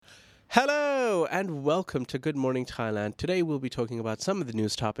Hello and welcome to Good Morning Thailand. Today we'll be talking about some of the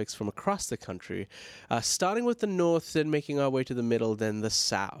news topics from across the country, starting with the north, then making our way to the middle, then the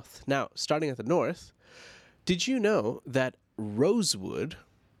south. Now, starting at the north, did you know that rosewood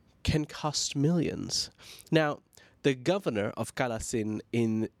can cost millions? Now, the governor of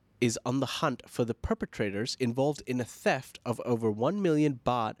is on the hunt for the perpetrators involved in a theft of over 1 million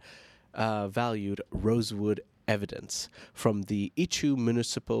baht valued rosewood evidence from the Ichu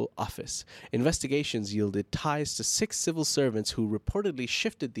Municipal Office. Investigations yielded ties to 6 civil servants who reportedly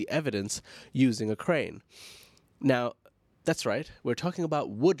shifted the evidence using a crane. Now, that's right, we're talking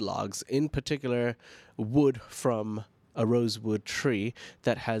about wood logs, in particular wood from a rosewood tree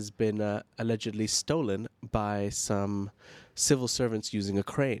that has been allegedly stolen by some civil servants using a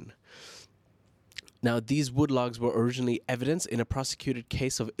crane. Now, these wood logs were originally evidence in a prosecuted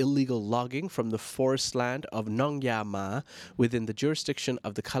case of illegal logging from the forest land of Nong Ya Ma within the jurisdiction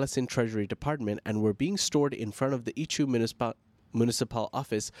of the Kalasin Treasury Department and were being stored in front of the Ichu Municipal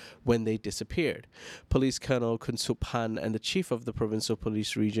Office when they disappeared. Police Colonel Kun Supan and the chief of the provincial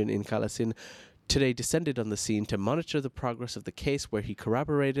police region in Kalasin today descended on the scene to monitor the progress of the case, where he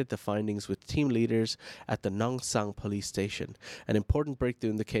corroborated the findings with team leaders at the Nong Sang police station. An important breakthrough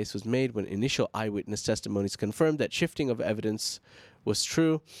in the case was made when initial eyewitness testimonies confirmed that shifting of evidence was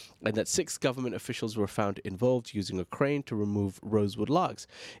true and that 6 government officials were found involved using a crane to remove rosewood logs.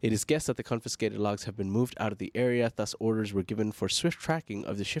 It is guessed that the confiscated logs have been moved out of the area, thus orders were given for swift tracking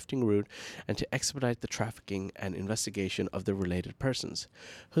of the shifting route and to expedite the trafficking and investigation of the related persons.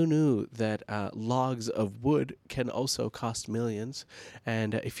 Who knew that logs of wood can also cost millions,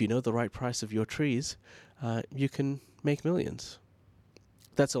 and if you know the right price of your trees, you can make millions.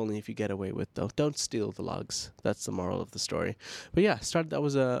 That's only if you get away with, though. Don't steal the logs. That's the moral of the story. But yeah, that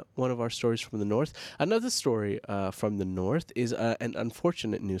was one of our stories from the north. Another story from the north is an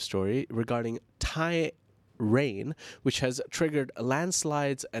unfortunate news story regarding Thai rain, which has triggered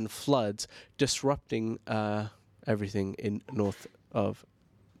landslides and floods, disrupting everything in north of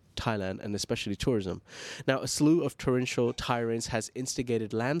Thailand and especially tourism. Now, a slew of torrential Thai rains has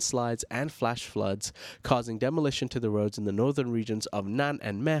instigated landslides and flash floods, causing demolition to the roads in the northern regions of Nan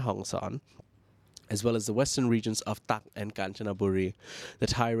and Mae Hong Son, as well as the western regions of Tak and Kanchanaburi. The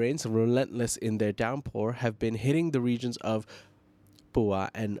Thai rains, relentless in their downpour, have been hitting the regions of Pua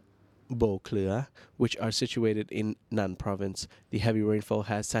and Bo Klua, which are situated in Nan province. The heavy rainfall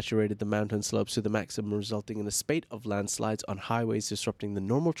has saturated the mountain slopes to the maximum, resulting in a spate of landslides on highways, disrupting the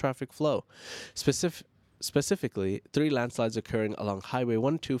normal traffic flow. Specifically, 3 landslides occurring along Highway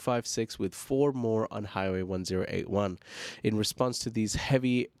 1256 with 4 more on Highway 1081. In response to these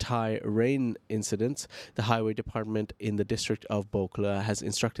heavy Thai rain incidents, the Highway Department in the district of Bokla has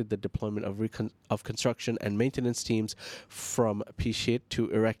instructed the deployment of construction and maintenance teams from Pishit to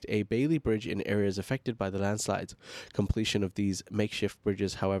erect a Bailey Bridge in areas affected by the landslides. Completion of these makeshift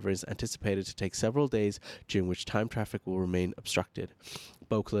bridges, however, is anticipated to take several days, during which time traffic will remain obstructed.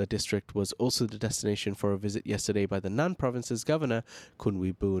 Bokla district was also the destination for a visit yesterday by the Nan province's governor,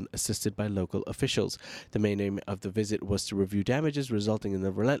 Kunwi Boon, assisted by local officials. The main aim of the visit was to review damages resulting in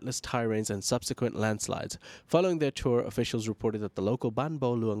the relentless Thai rains and subsequent landslides. Following their tour, officials reported that the local Ban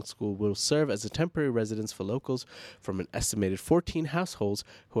Bo Luang school will serve as a temporary residence for locals from an estimated 14 households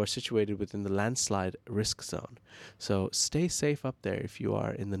who are situated within the landslide risk zone. So stay safe up there if you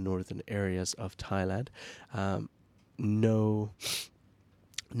are in the northern areas of Thailand.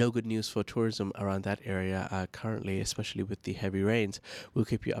 No good news for tourism around that area currently, especially with the heavy rains. We'll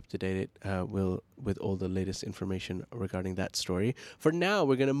keep you up to date with all the latest information regarding that story. For now,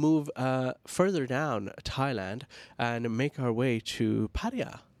 we're going to move further down Thailand and make our way to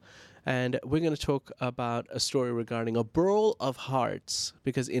Pattaya. And we're going to talk about a story regarding a brawl of hearts,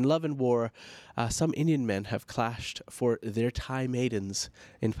 because in love and war, some Indian men have clashed for their Thai maidens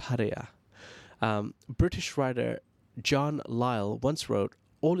in Pattaya. British writer John Lyle once wrote,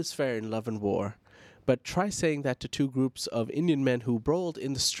 "All is fair in love and war." But try saying that to 2 groups of Indian men who brawled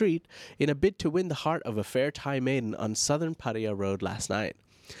in the street in a bid to win the heart of a fair Thai maiden on southern Pattaya Road last night.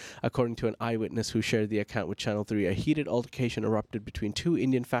 According to an eyewitness who shared the account with Channel 3, a heated altercation erupted between 2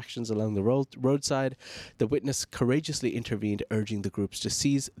 Indian factions along the roadside. The witness courageously intervened, urging the groups to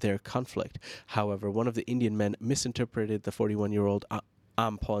cease their conflict. However, one of the Indian men misinterpreted the 41-year-old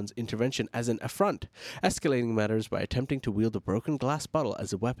Ampon's intervention as an affront, escalating matters by attempting to wield a broken glass bottle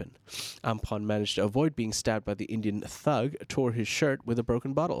as a weapon. Ampon managed to avoid being stabbed by the Indian thug, tore his shirt with a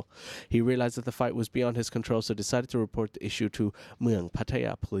broken bottle. He realized that the fight was beyond his control, so decided to report the issue to Mueang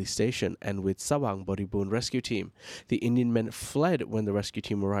Pattaya Police Station and with Sawang Bodibun Rescue Team. The Indian men fled when the rescue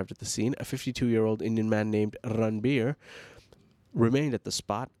team arrived at the scene. A 52-year-old Indian man named Ranbir remained at the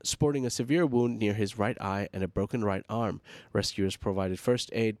spot, sporting a severe wound near his right eye and a broken right arm. Rescuers provided first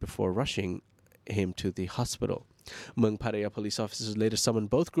aid before rushing him to the hospital. Muang Pattaya police officers later summoned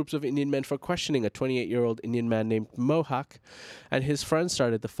both groups of Indian men for questioning. A 28-year-old Indian man named Mohak and his friend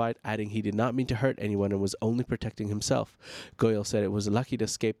started the fight, adding he did not mean to hurt anyone and was only protecting himself. Goyal said it was lucky to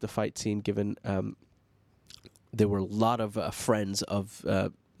escape the fight scene given there were a lot of friends of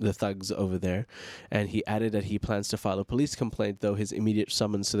the thugs over there, and he added that he plans to file a police complaint, though his immediate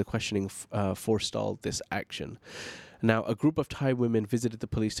summons to the questioning forestalled this action. Now, a group of Thai women visited the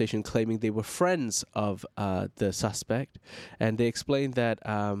police station claiming they were friends of the suspect, and they explained that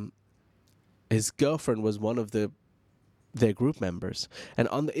his girlfriend was one of their group members. And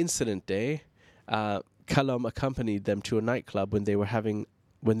on the incident day, Kalam accompanied them to a nightclub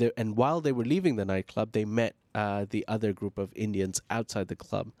while they were leaving the nightclub, they met the other group of Indians outside the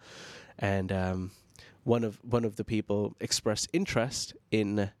club, and one of the people expressed interest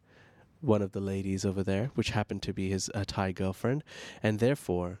in one of the ladies over there, which happened to be his Thai girlfriend, and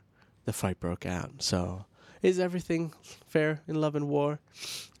therefore the fight broke out. So, is everything fair in love and war?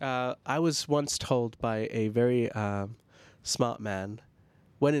 I was once told by a very smart man,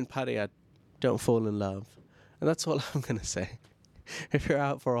 when in Pattaya, don't fall in love. And that's all I'm going to say. If you're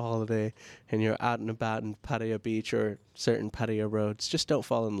out for a holiday and you're out and about in Pattaya Beach or certain Pattaya roads, just don't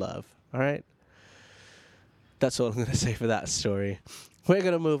fall in love, all right? That's all I'm going to say for that story. We're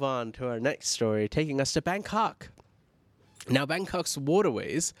going to move on to our next story, taking us to Bangkok. Now, Bangkok's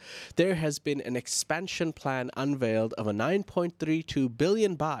waterways, there has been an expansion plan unveiled of a 9.32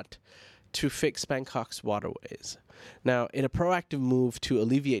 billion baht to fix Bangkok's waterways. Now, in a proactive move to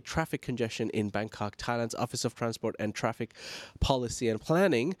alleviate traffic congestion in Bangkok, Thailand's Office of Transport and Traffic Policy and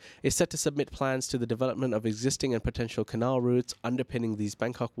Planning is set to submit plans to the development of existing and potential canal routes underpinning these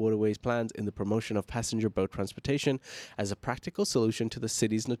Bangkok waterways plans in the promotion of passenger boat transportation as a practical solution to the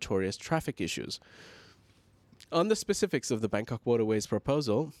city's notorious traffic issues. On the specifics of the Bangkok waterways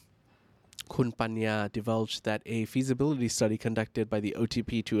proposal, Khun Panya divulged that a feasibility study conducted by the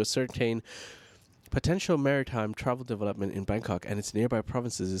OTP to ascertain potential maritime travel development in Bangkok and its nearby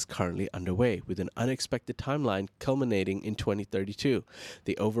provinces is currently underway, with an unexpected timeline culminating in 2032.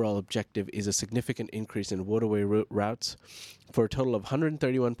 The overall objective is a significant increase in waterway routes for a total of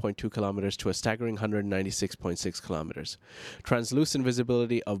 131.2 kilometers to a staggering 196.6 kilometers. Translucent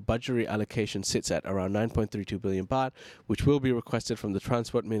visibility of budgetary allocation sits at around 9.32 billion baht, which will be requested from the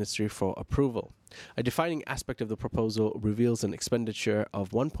Transport Ministry for approval. A defining aspect of the proposal reveals an expenditure of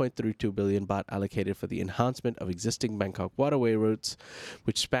 1.32 billion baht allocated for the enhancement of existing Bangkok waterway routes,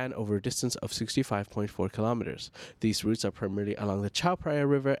 which span over a distance of 65.4 kilometers. These routes are primarily along the Chao Phraya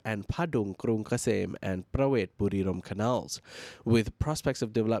River and Padung Krung Kasem and Prawet Buriram canals, with prospects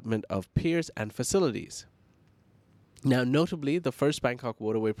of development of piers and facilities. Now, notably, the first Bangkok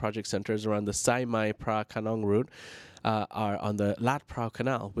waterway project centers around the Sai Mai Pra Kanong route are on the Lat Prao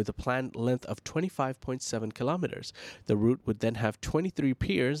Canal with a planned length of 25.7 kilometers. The route would then have 23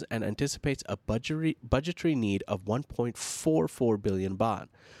 piers and anticipates a budgetary need of 1.44 billion baht.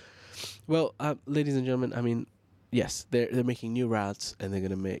 Well, ladies and gentlemen, I mean, yes, they're making new routes and they're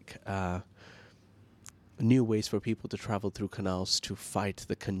going to make new ways for people to travel through canals to fight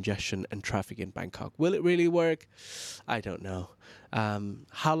the congestion and traffic in Bangkok. Will it really work? I don't know.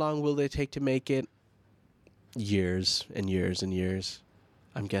 How long will they take to make it? Years and years and years,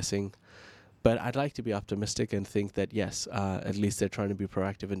 I'm guessing. But I'd like to be optimistic and think that, yes, at least they're trying to be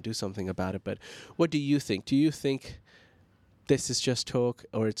proactive and do something about it. But what do you think? Do you think this is just talk,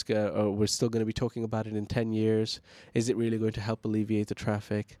 or we're still going to be talking about it in 10 years? Is it really going to help alleviate the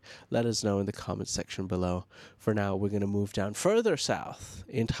traffic? Let us know in the comments section below. For now, we're going to move down further south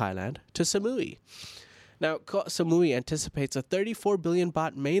in Thailand to Samui. Now, Koh Samui anticipates a 34 billion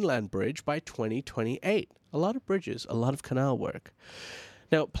baht mainland bridge by 2028. A lot of bridges, a lot of canal work.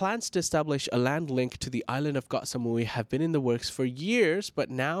 Now, plans to establish a land link to the island of Koh Samui have been in the works for years, but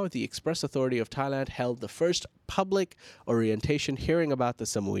now the Express Authority of Thailand held the first public orientation hearing about the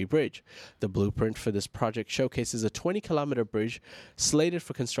Samui Bridge. The blueprint for this project showcases a 20-kilometer bridge slated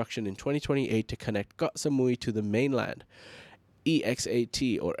for construction in 2028 to connect Koh Samui to the mainland.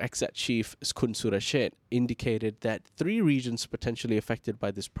 EXAT or EXAT chief Khun Surashet indicated that 3 regions potentially affected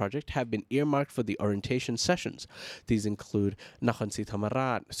by this project have been earmarked for the orientation sessions. These include Nakhon Si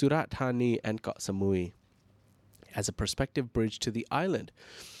Thammarat, Surat Thani, and Koh Samui as a prospective bridge to the island.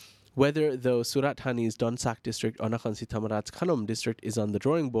 Whether, though, Surat Thani's Donsak district or Nakhon Si Thammarat's Khanom district is on the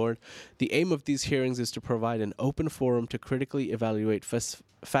drawing board, the aim of these hearings is to provide an open forum to critically evaluate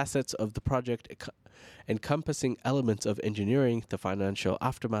facets of the project encompassing elements of engineering, the financial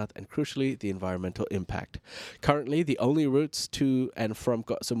aftermath, and crucially, the environmental impact. Currently, the only routes to and from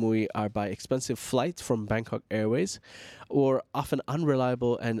Koh Samui are by expensive flights from Bangkok Airways or often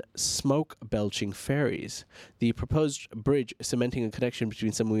unreliable and smoke-belching ferries. The proposed bridge cementing a connection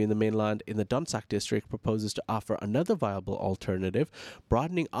between Samui and the mainland in the Donsak district proposes to offer another viable alternative,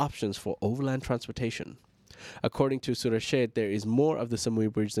 broadening options for overland transportation. According to Surashed, there is more of the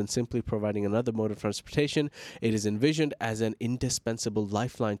Samui Bridge than simply providing another mode of transportation. It is envisioned as an indispensable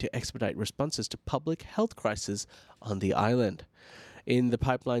lifeline to expedite responses to public health crises on the island. In the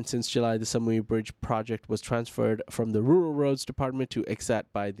pipeline since July, the Samui Bridge project was transferred from the Rural Roads Department to EXAT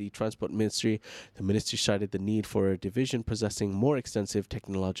by the Transport Ministry. The ministry cited the need for a division possessing more extensive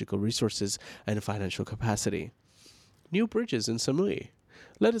technological resources and financial capacity. New bridges in Samui.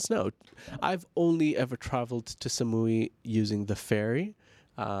 Let us know. I've only ever traveled to Samui using the ferry.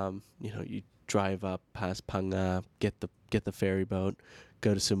 You drive up past Panga, get the ferry boat,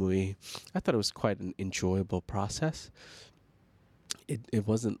 go to Samui. I thought it was quite an enjoyable process. It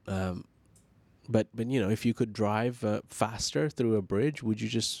wasn't, but if you could drive faster through a bridge, would you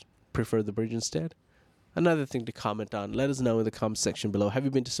just prefer the bridge instead? Another thing to comment on. Let us know in the comment section below. Have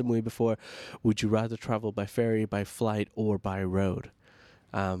you been to Samui before? Would you rather travel by ferry, by flight, or by road?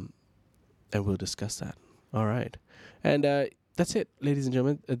 And we'll discuss that. All right. And that's it, ladies and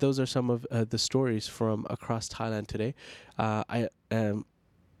gentlemen. Those are some of the stories from across Thailand today. I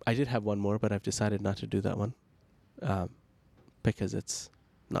did have one more, but I've decided not to do that one because it's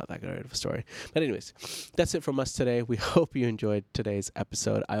not that great of a story. But anyways, that's it from us today. We hope you enjoyed today's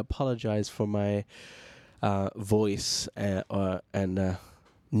episode. I apologize for my voice and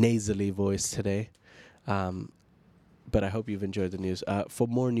nasally voice today. But I hope you've enjoyed the news. For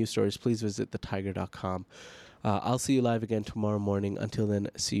more news stories, please visit thetiger.com. I'll see you live again tomorrow morning. Until then,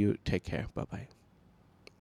 see you. Take care. Bye-bye.